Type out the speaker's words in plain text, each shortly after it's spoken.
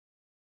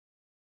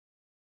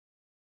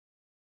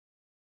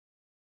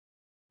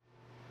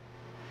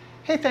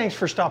Hey, thanks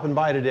for stopping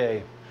by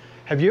today.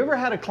 Have you ever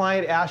had a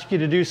client ask you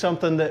to do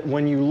something that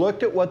when you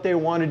looked at what they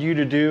wanted you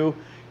to do,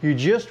 you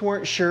just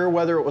weren't sure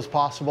whether it was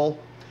possible?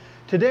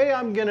 Today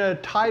I'm going to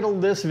title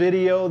this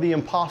video The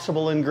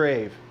Impossible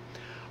Engrave.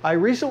 I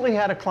recently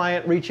had a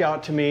client reach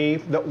out to me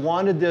that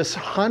wanted this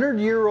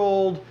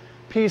 100-year-old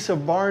piece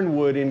of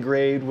barnwood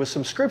engraved with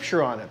some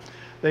scripture on it.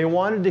 They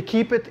wanted to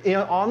keep it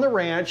on the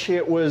ranch.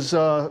 It was,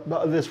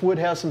 this wood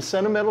has some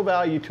sentimental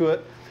value to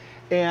it,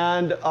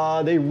 and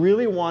they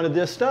really wanted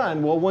this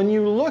done. Well, when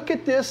you look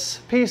at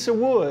this piece of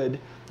wood,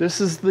 this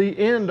is the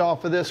end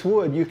off of this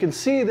wood, you can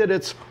see that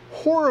it's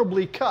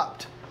horribly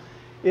cupped.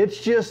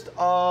 It's just,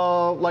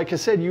 like I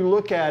said, you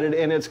look at it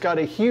and it's got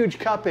a huge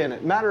cup in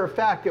it. Matter of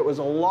fact, it was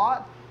a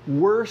lot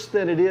worse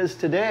than it is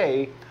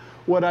today.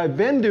 What I've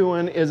been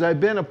doing is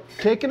I've been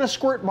taking a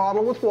squirt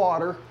bottle with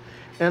water,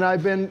 and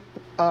I've been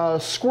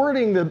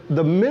squirting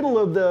the middle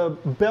of the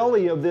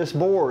belly of this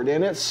board,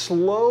 and it's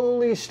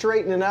slowly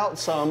straightening out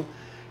some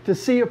to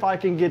see if I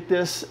can get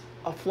this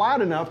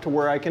flat enough to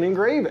where I can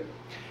engrave it.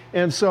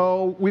 And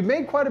so we've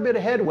made quite a bit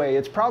of headway.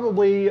 It's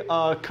probably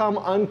come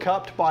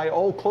uncupped by,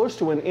 close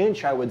to 1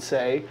 inch, I would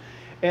say.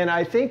 And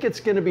I think it's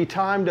going to be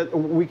time that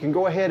we can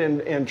go ahead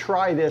and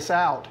try this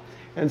out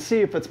and see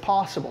if it's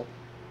possible.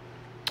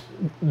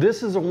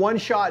 This is a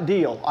one-shot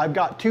deal. I've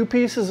got 2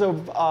 pieces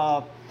of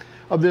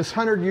this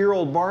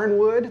 100-year-old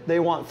barnwood. They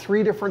want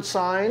 3 different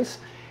signs.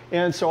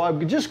 And so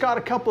I've just got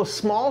a couple of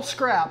small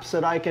scraps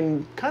that I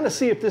can kind of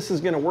see if this is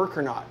going to work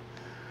or not.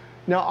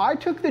 Now, I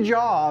took the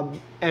job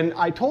and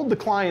I told the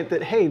client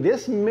that, hey,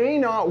 this may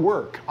not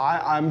work.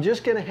 I'm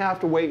just going to have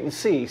to wait and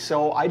see.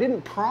 So I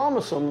didn't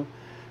promise them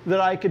that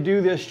I could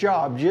do this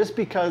job just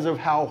because of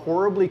how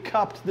horribly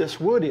cupped this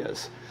wood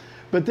is.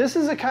 But this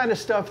is the kind of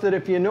stuff that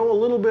if you know a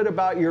little bit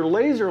about your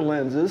laser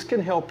lenses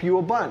can help you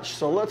a bunch.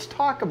 So let's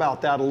talk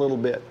about that a little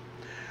bit.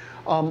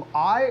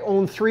 I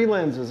own 3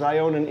 lenses. I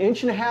own an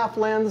 1.5-inch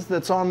lens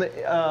that's on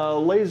the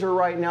laser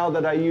right now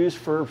that I use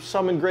for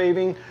some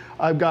engraving.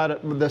 I've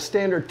got the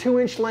standard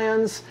 2-inch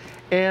lens,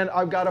 and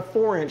I've got a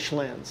 4-inch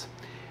lens.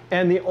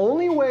 And the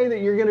only way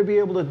that you're going to be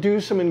able to do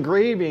some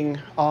engraving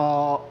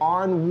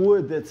on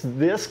wood that's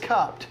this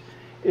cupped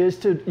is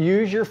to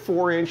use your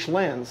 4-inch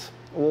lens.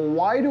 Well,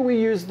 why do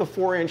we use the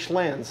 4-inch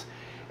lens?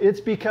 It's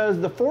because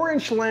the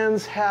 4-inch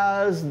lens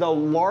has the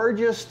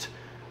largest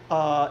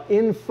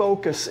in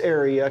focus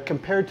area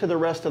compared to the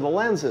rest of the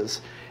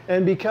lenses.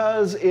 And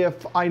because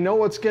if I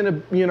know it's going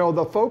to,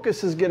 the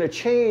focus is going to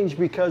change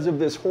because of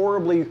this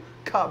horribly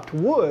cupped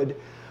wood,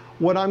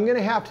 what I'm going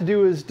to have to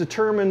do is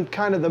determine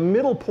kind of the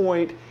middle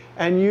point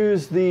and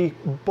use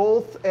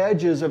both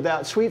edges of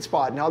that sweet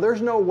spot. Now,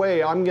 there's no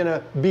way I'm going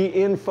to be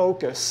in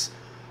focus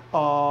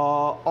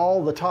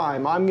all the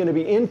time. I'm going to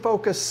be in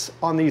focus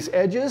on these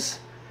edges,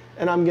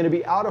 and I'm going to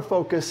be out of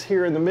focus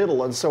here in the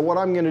middle. And so what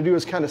I'm going to do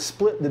is kind of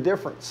split the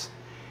difference.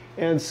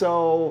 And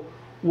so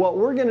what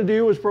we're going to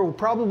do is we'll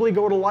probably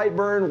go to light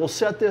burn. We'll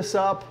set this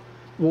up.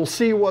 We'll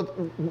see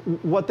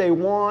what they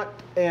want,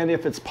 and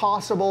if it's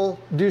possible,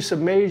 do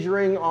some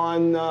measuring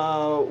on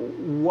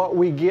what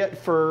we get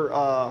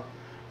for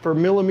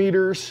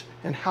millimeters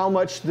and how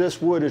much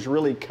this wood is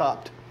really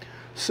cupped.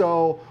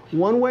 So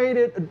one way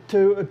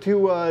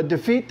to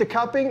defeat the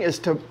cupping is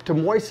to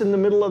moisten the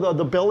middle of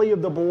the belly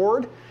of the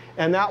board,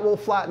 and that will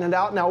flatten it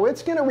out. Now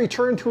it's going to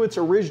return to its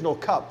original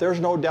cup. There's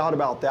no doubt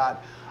about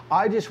that.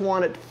 I just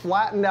want it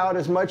flattened out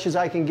as much as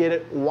I can get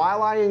it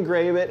while I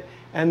engrave it,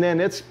 and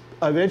then it's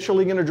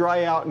eventually going to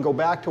dry out and go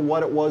back to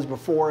what it was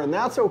before, and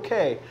that's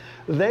okay.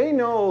 They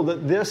know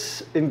that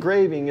this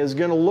engraving is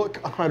going to look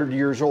 100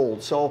 years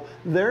old, so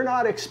they're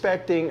not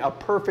expecting a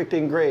perfect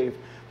engrave.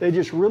 They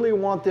just really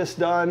want this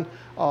done.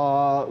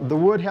 The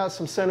wood has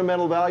some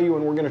sentimental value,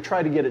 and we're going to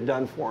try to get it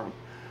done for them.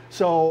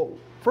 So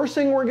first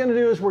thing we're going to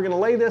do is we're going to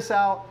lay this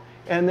out,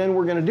 and then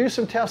we're going to do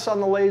some tests on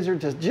the laser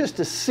just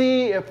to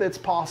see if it's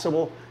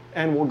possible,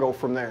 and we'll go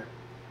from there.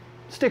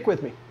 Stick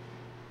with me.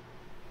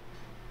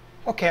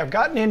 Okay, I've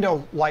gotten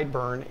into light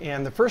burn,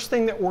 and the first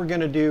thing that we're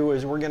going to do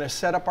is we're going to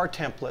set up our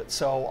template.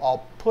 So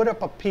I'll put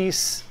up a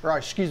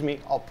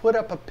I'll put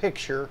up a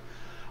picture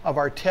of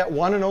our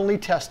one and only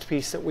test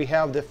piece that we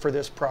have for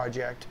this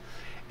project.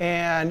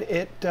 And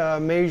it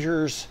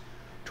measures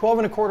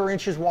 12¼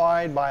 inches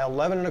wide by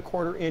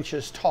 11¼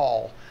 inches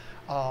tall.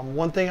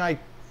 One thing I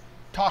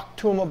talked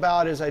to them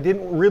about is I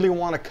didn't really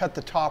want to cut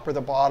the top or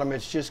the bottom.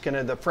 It's just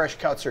the fresh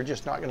cuts are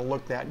just not going to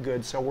look that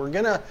good. So we're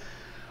going to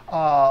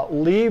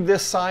leave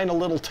this sign a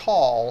little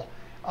tall,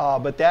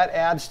 but that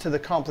adds to the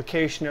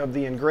complication of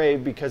the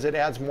engrave because it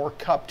adds more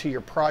cup to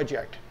your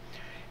project.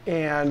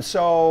 And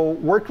so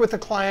worked with the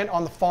client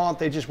on the font.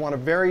 They just want a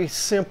very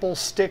simple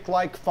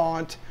stick-like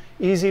font,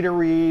 easy to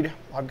read.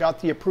 I've got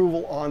the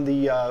approval on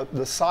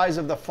the size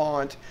of the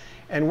font,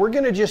 and we're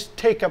going to just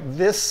take up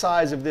this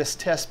size of this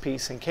test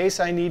piece. In case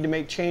I need to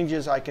make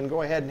changes, I can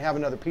go ahead and have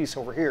another piece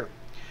over here.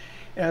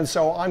 And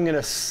so I'm going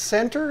to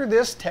center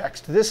this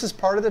text. This is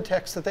part of the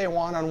text that they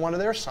want on one of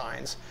their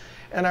signs.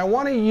 And I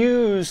want to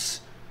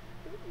use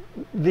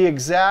the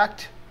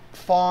exact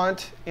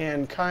font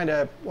and kind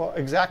of, well,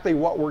 exactly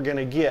what we're going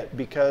to get,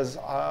 because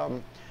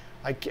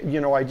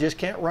I just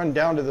can't run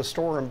down to the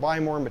store and buy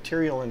more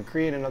material and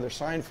create another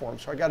sign for them.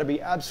 So I got to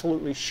be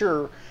absolutely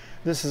sure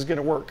this is going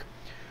to work.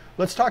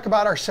 Let's talk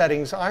about our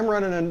settings. I'm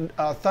running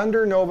a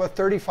Thunder Nova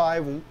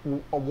 35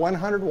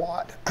 100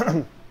 watt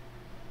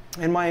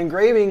and my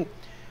engraving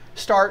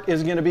start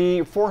is going to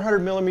be 400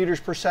 millimeters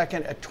per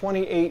second at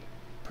 28%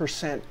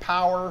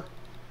 power.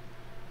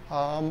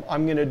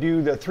 I'm going to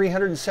do the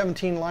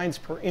 317 lines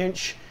per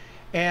inch,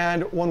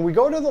 and when we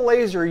go to the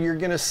laser, you're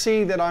going to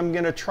see that I'm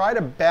going to try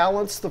to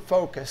balance the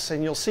focus,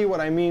 and you'll see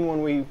what I mean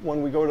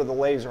when we go to the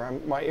laser.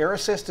 My air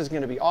assist is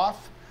going to be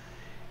off,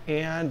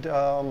 and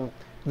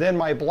then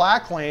my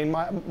black lane,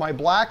 my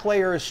black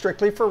layer is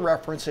strictly for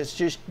reference. It's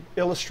just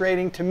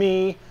illustrating to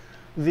me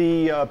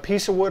the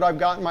piece of wood I've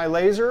got in my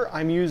laser.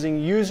 I'm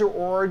using user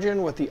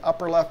origin with the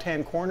upper left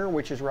hand corner,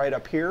 which is right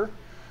up here.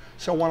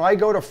 So when I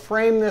go to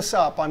frame this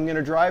up, I'm going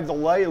to drive the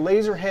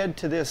laser head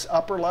to this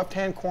upper left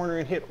hand corner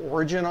and hit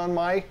origin on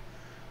my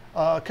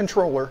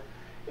controller,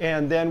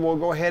 and then we'll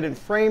go ahead and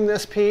frame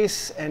this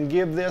piece and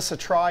give this a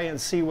try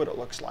and see what it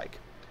looks like.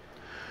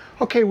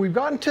 Okay, we've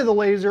gotten to the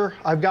laser.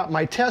 I've got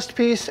my test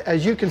piece.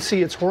 As you can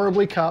see, it's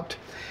horribly cupped,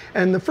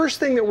 and the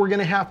first thing that we're going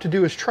to have to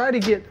do is try to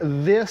get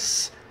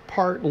this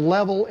part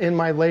level in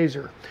my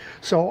laser,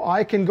 so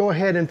I can go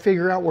ahead and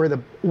figure out where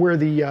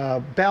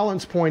the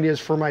balance point is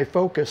for my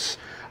focus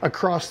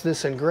across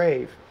this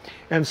engrave.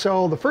 And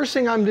so the first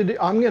thing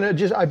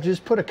I've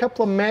just put a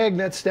couple of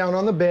magnets down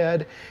on the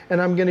bed,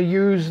 and I'm going to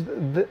use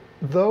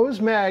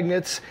those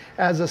magnets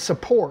as a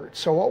support.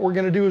 So what we're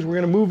going to do is we're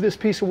going to move this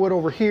piece of wood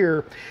over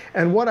here,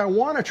 and what I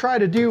want to try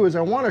to do is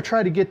I want to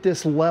try to get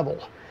this level.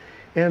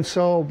 And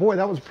so, boy,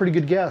 that was a pretty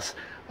good guess.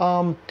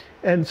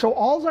 And so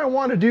all I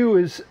want to do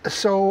is,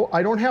 so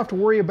I don't have to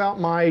worry about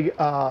my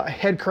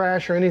head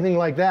crash or anything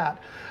like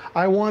that,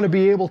 I want to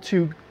be able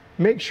to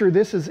make sure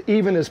this is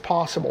even as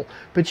possible.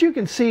 But you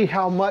can see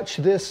how much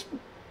this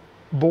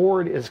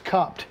board is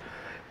cupped.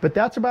 But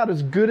that's about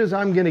as good as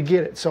I'm going to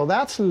get it. So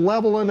that's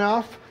level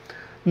enough.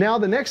 Now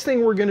the next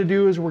thing we're going to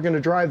do is we're going to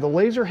drive the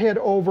laser head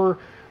over.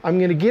 I'm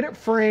going to get it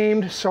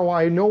framed so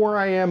I know where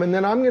I am, and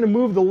then I'm going to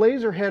move the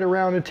laser head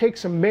around and take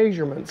some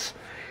measurements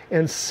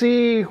and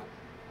see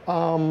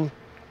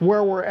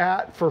where we're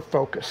at for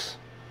focus.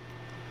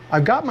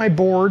 I've got my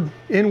board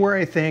in where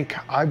I think.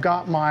 I've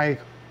got my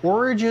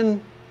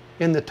origin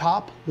in the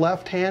top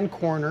left-hand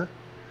corner.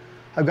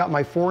 I've got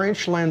my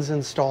 4-inch lens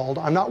installed.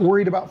 I'm not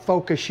worried about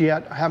focus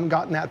yet. I haven't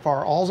gotten that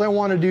far. All I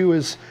want to do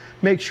is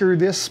make sure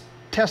this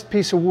test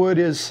piece of wood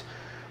is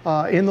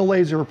in the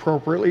laser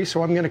appropriately.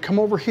 So I'm going to come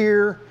over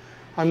here.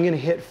 I'm going to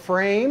hit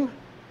frame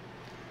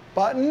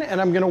button,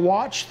 and I'm going to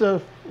watch the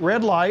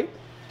red light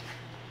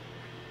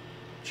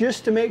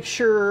just to make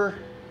sure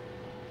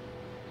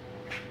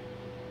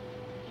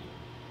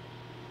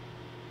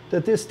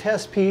that this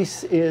test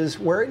piece is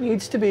where it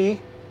needs to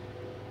be.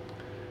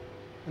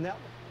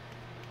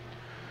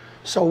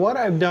 So what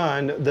I've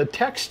done, the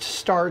text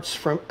starts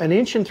from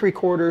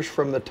 1.75 inches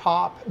from the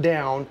top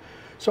down.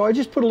 So I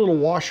just put a little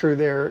washer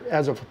there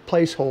as a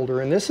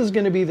placeholder, and this is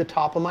going to be the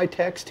top of my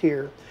text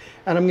here.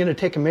 And I'm going to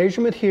take a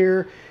measurement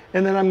here,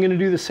 and then I'm going to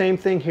do the same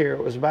thing here.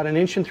 It was about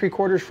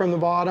 1.75 inches from the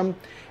bottom,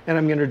 and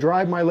I'm going to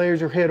drive my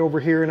laser head over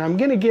here, and I'm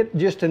going to get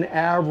just an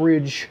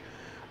average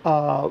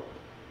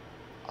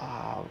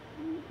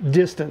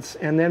distance,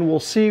 and then we'll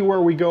see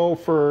where we go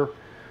for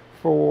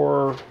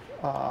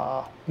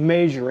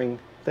measuring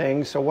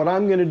things. So what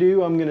I'm going to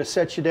do, I'm going to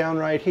set you down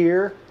right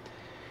here,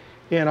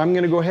 and I'm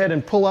going to go ahead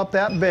and pull up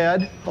that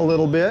bed a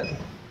little bit,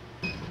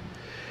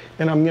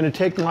 and I'm going to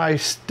take my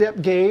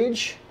step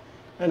gauge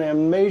and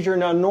I'm measuring.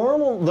 Now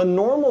the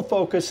normal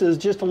focus is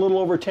just a little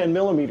over 10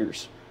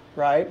 millimeters,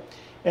 right?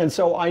 And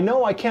so I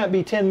know I can't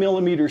be 10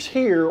 millimeters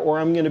here, or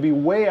I'm going to be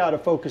way out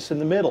of focus in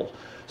the middle.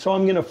 So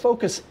I'm going to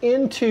focus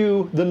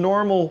into the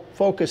normal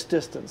focus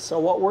distance. So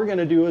what we're going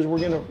to do is we're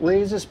going to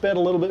raise this bed a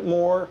little bit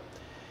more,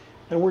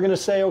 and we're going to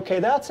say, okay,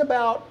 that's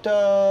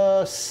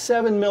about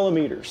 7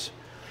 millimeters.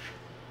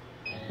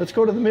 Let's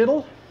go to the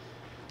middle,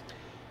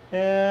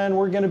 and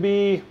we're going to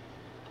be,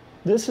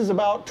 this is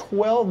about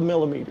 12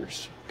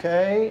 millimeters,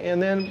 okay?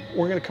 And then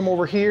we're going to come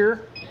over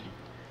here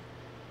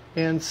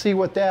and see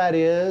what that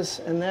is,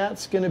 and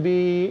that's going to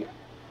be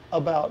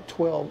about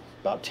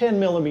 10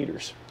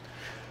 millimeters.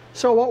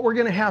 So what we're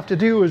going to have to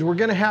do is we're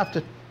going to have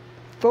to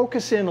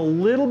focus in a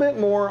little bit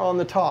more on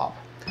the top.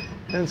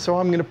 And so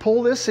I'm going to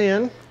pull this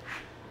in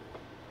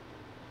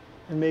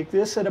and make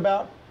this at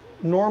about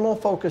normal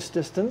focus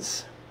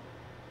distance.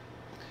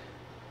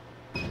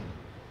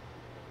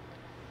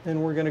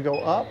 Then we're going to go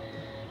up.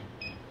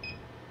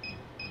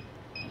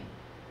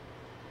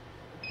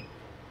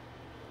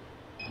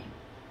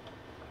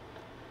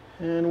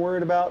 And we're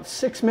at about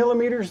 6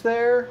 millimeters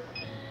there.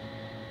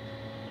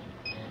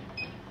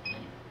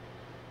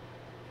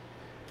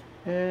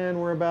 And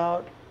we're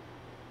about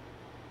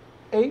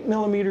 8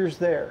 millimeters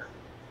there.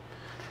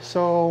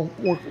 So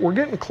we're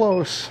getting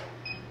close.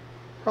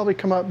 Probably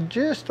come up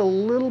just a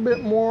little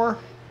bit more.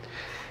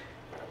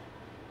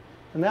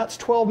 And that's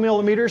 12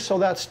 millimeters, so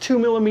that's 2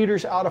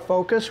 millimeters out of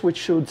focus, which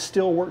should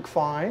still work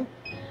fine.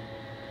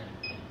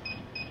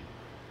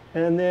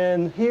 And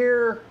then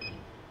here,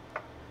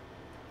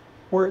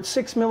 we're at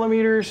 6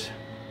 millimeters.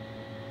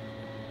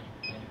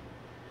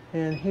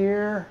 And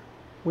here,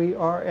 we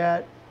are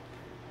at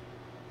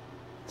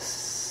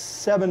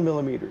 7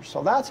 millimeters.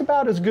 So that's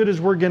about as good as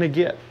we're going to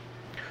get.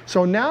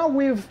 So now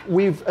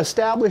we've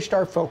established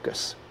our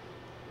focus.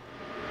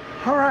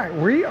 All right,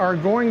 we are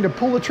going to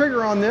pull the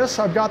trigger on this.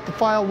 I've got the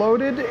file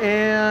loaded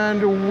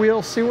and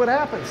we'll see what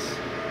happens.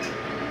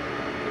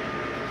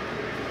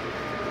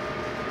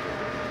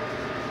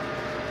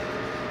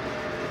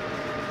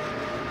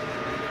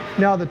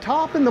 Now the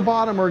top and the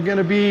bottom are going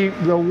to be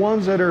the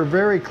ones that are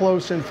very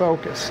close in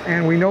focus,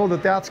 and we know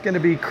that that's going to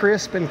be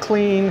crisp and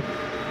clean.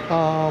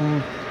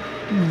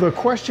 The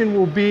question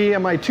will be,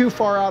 am I too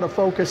far out of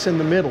focus in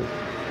the middle?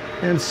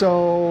 And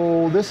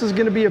so this is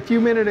going to be a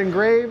few minute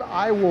engrave.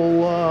 I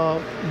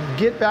will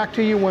get back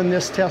to you when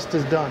this test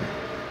is done.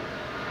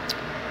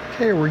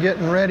 Okay, we're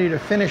getting ready to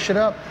finish it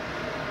up.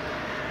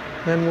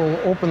 Then we'll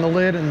open the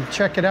lid and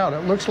check it out.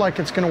 It looks like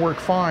it's going to work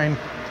fine.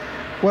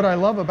 What I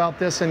love about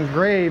this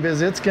engrave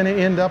is it's going to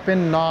end up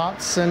in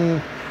knots, and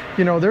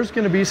you know, there's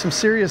going to be some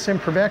serious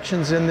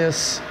imperfections in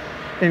this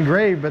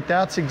engrave, but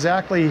that's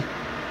exactly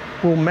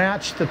will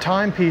match the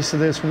timepiece of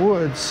this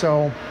wood.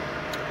 So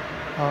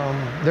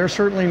they're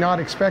certainly not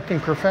expecting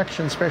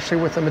perfection, especially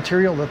with the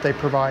material that they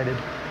provided.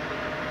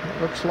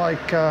 It looks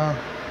like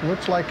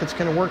it's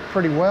going to work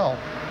pretty well.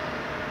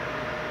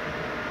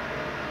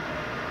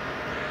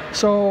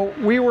 So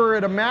we were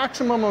at a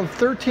maximum of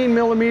 13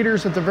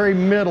 millimeters at the very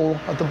middle,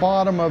 at the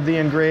bottom of the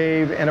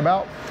engrave, and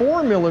about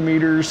 4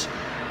 millimeters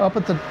up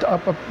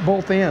at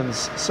both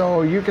ends.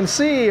 So you can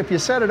see if you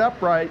set it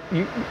up right,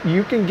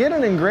 you can get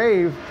an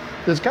engrave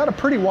that's got a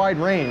pretty wide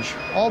range.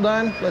 All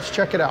done. Let's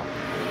check it out.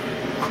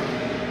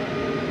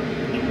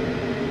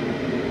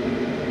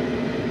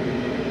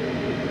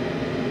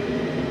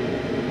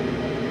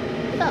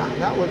 Yeah,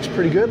 that looks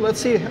pretty good. Let's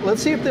see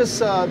if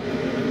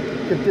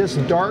this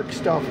dark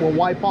stuff will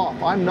wipe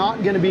off. I'm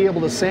not going to be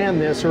able to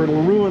sand this, or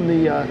it'll ruin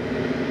the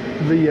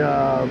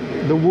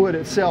wood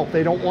itself.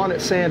 They don't want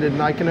it sanded,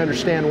 and I can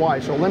understand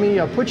why. So let me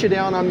put you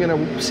down. I'm going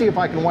to see if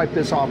I can wipe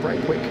this off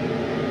right quick.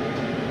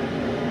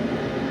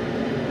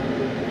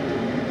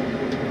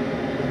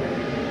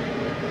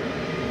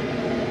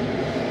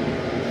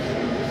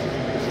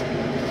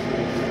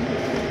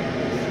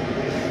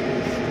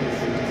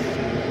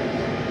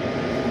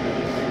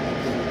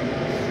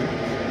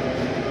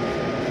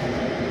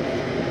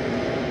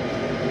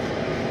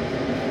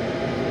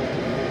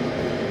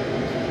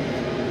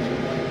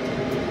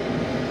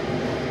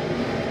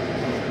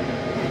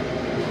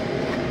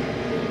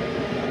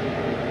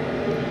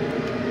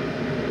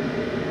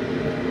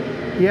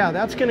 Yeah,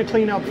 that's going to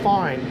clean up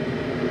fine.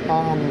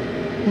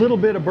 Little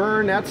bit of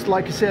burn, that's,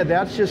 like I said,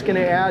 that's just going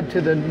to add to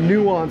the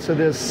nuance of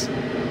this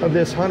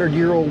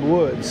 100-year-old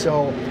wood.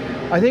 So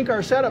I think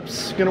our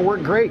setup's going to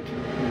work great.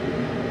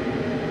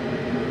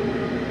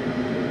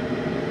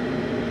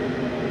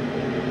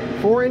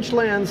 Four-inch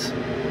lens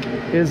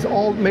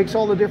makes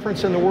all the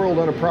difference in the world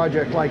on a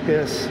project like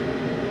this.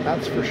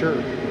 That's for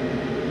sure.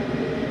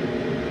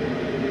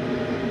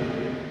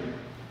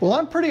 Well,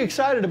 I'm pretty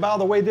excited about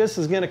the way this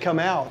is going to come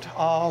out.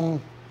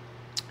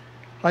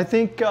 I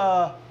think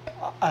a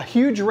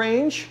huge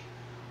range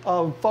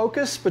of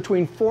focus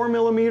between 4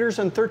 millimeters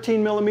and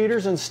 13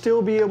 millimeters, and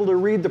still be able to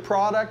read the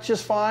product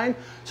just fine.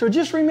 So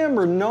just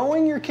remember,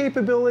 knowing your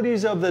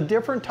capabilities of the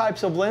different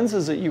types of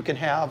lenses that you can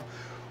have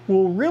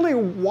will really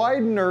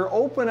widen or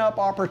open up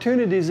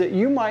opportunities that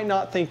you might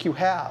not think you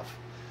have.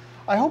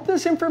 I hope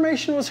this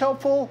information was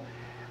helpful.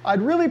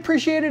 I'd really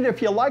appreciate it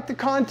if you like the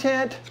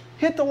content.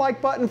 Hit the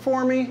like button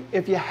for me.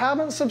 If you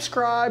haven't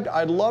subscribed,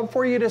 I'd love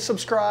for you to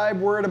subscribe.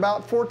 We're at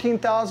about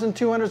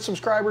 14,200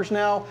 subscribers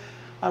now.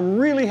 I'm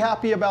really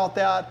happy about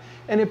that.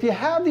 And if you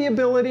have the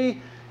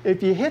ability,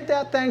 if you hit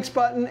that thanks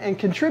button and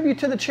contribute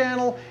to the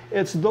channel,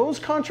 it's those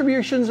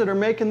contributions that are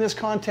making this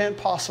content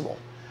possible.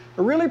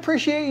 I really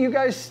appreciate you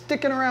guys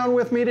sticking around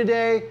with me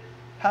today.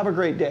 Have a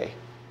great day.